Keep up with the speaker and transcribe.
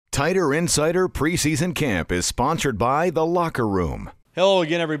Tighter Insider Preseason Camp is sponsored by The Locker Room. Hello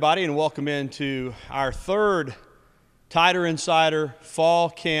again, everybody, and welcome into our third Tighter Insider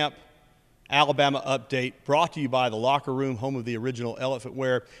Fall Camp Alabama update, brought to you by The Locker Room, home of the original Elephant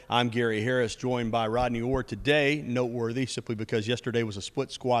Wear. I'm Gary Harris, joined by Rodney Orr. Today, noteworthy simply because yesterday was a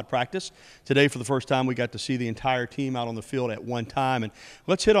split squad practice. Today, for the first time, we got to see the entire team out on the field at one time. And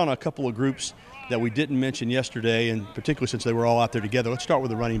let's hit on a couple of groups that we didn't mention yesterday, and particularly since they were all out there together. Let's start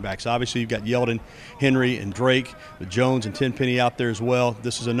with the running backs. Obviously, you've got Yeldon, Henry, and Drake, with Jones and Tenpenny out there as well.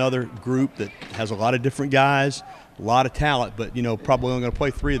 This is another group that has a lot of different guys, a lot of talent, but, you know, probably only going to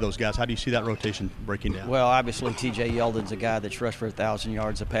play three of those guys. How do you see that rotation breaking down? Well, obviously, T.J. Yeldon's a guy that's rushed for 1,000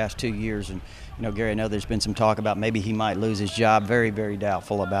 yards the past 2 years. And, you know, Gary, I know there's been some talk about maybe he might lose his job. Very, very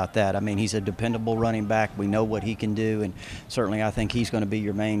doubtful about that. I mean, he's a dependable running back. We know what he can do, and certainly I think he's going to be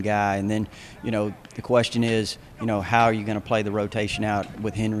your main guy. And then, you know, the question is, you know, how are you going to play the rotation out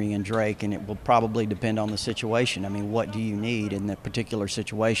with Henry and Drake? And it will probably depend on the situation. I mean, what do you need in that particular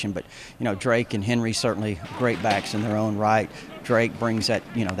situation? But, you know, Drake and Henry certainly great backs in their own right. Drake brings that,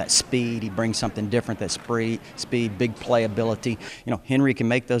 you know, that speed. He brings something different, that speed, big playability. You know, Henry can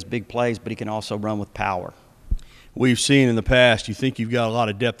make those big plays, but he can also run with power. We've seen in the past, you think you've got a lot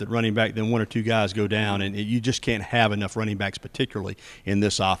of depth at running back, then one or two guys go down, and you just can't have enough running backs, particularly in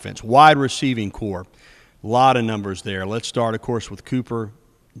this offense. Wide receiving core, a lot of numbers there. Let's start, of course, with Cooper,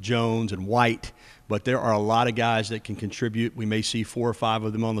 Jones, and White. But there are a lot of guys that can contribute. We may see 4 or 5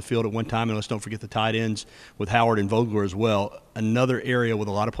 of them on the field at one time, and let's don't forget the tight ends with Howard and Vogler as well. Another area with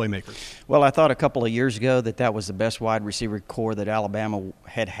a lot of playmakers. Well, I thought a couple of years ago that was the best wide receiver core that Alabama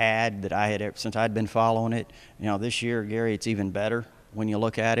had that I had since I'd been following it. You know, this year, Gary, it's even better when you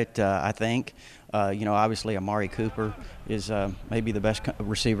look at it, I think. You know, obviously Amari Cooper is maybe the best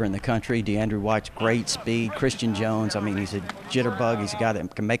receiver in the country. DeAndre White's great speed. Christian Jones, I mean, he's a jitterbug. He's a guy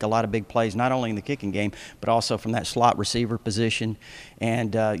that can make a lot of big plays, not only in the kicking game, but also from that slot receiver position.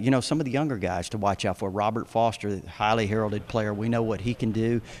 And, you know, some of the younger guys to watch out for. Robert Foster, highly heralded player. We know what he can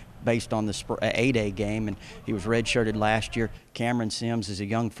do based on the A-Day game, and he was redshirted last year. Cameron Sims is a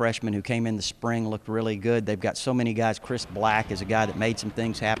young freshman who came in the spring, looked really good. They've got so many guys. Chris Black is a guy that made some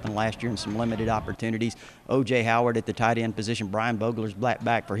things happen last year in some limited opportunities. O.J. Howard at the tight end position. Brian Vogler's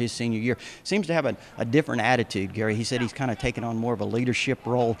back for his senior year. Seems to have a different attitude, Gary. He said he's kind of taken on more of a leadership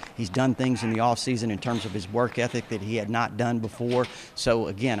role. He's done things in the offseason in terms of his work ethic that he had not done before. So,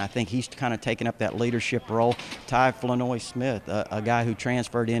 again, I think he's kind of taken up that leadership role. Ty Flanoy-Smith, a guy who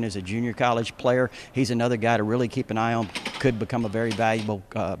transferred in as a junior college player. He's another guy to really keep an eye on. Could become a very valuable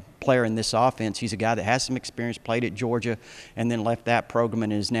player in this offense. He's a guy that has some experience, played at Georgia, and then left that program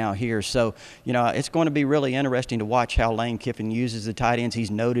and is now here. So, you know, it's going to be really interesting to watch how Lane Kiffin uses the tight ends.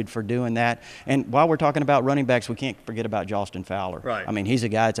 He's noted for doing that. And while we're talking about running backs, we can't forget about Jolston Fowler. Right. I mean, he's a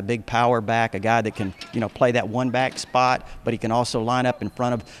guy that's a big power back, a guy that can, you know, play that one-back spot, but he can also line up in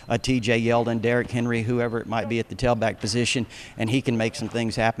front of a T.J. Yeldon, Derrick Henry, whoever it might be at the tailback position, and he can make some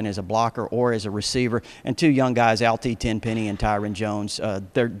things happen as a blocker or as a receiver. And two young guys, L.T. Tenpenny and Tyron Jones,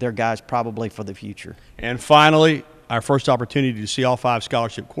 they're guys probably for the future. And finally, our first opportunity to see all 5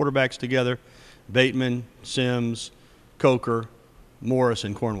 scholarship quarterbacks together: Bateman, Sims, Coker, Morris,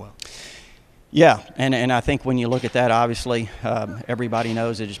 and Cornwell. Yeah, and I think when you look at that, obviously, everybody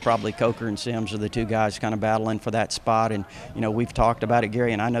knows that it's probably Coker and Sims are the two guys kind of battling for that spot. And, you know, we've talked about it,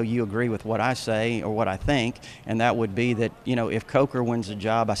 Gary, and I know you agree with what I say or what I think, and that would be that, you know, if Coker wins the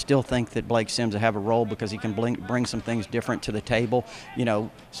job, I still think that Blake Sims will have a role because he can bring some things different to the table, you know,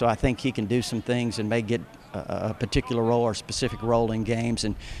 so I think he can do some things and may get a particular role or specific role in games.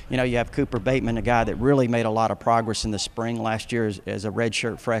 And, you know, you have Cooper Bateman, a guy that really made a lot of progress in the spring last year as a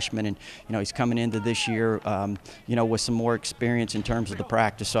redshirt freshman. And, you know, he's coming into this year, you know, with some more experience in terms of the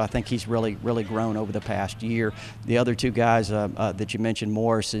practice. So I think he's really grown over the past year. The other two guys that you mentioned,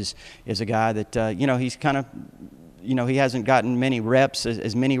 Morris is a guy that, you know, he's kind of, you know, he hasn't gotten many reps,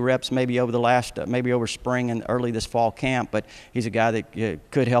 as many reps maybe over the last, maybe over spring and early this fall camp, but he's a guy that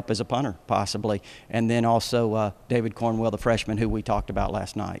could help as a punter possibly. And then also David Cornwell, the freshman who we talked about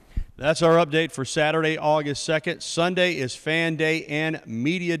last night. That's our update for Saturday, August 2nd. Sunday is Fan Day and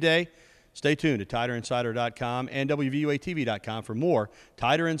Media Day. Stay tuned to TighterInsider.com and WVUATV.com for more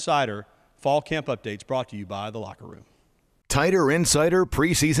Tighter Insider Fall Camp updates brought to you by The Locker Room. Tighter Insider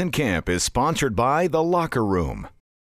Preseason Camp is sponsored by The Locker Room.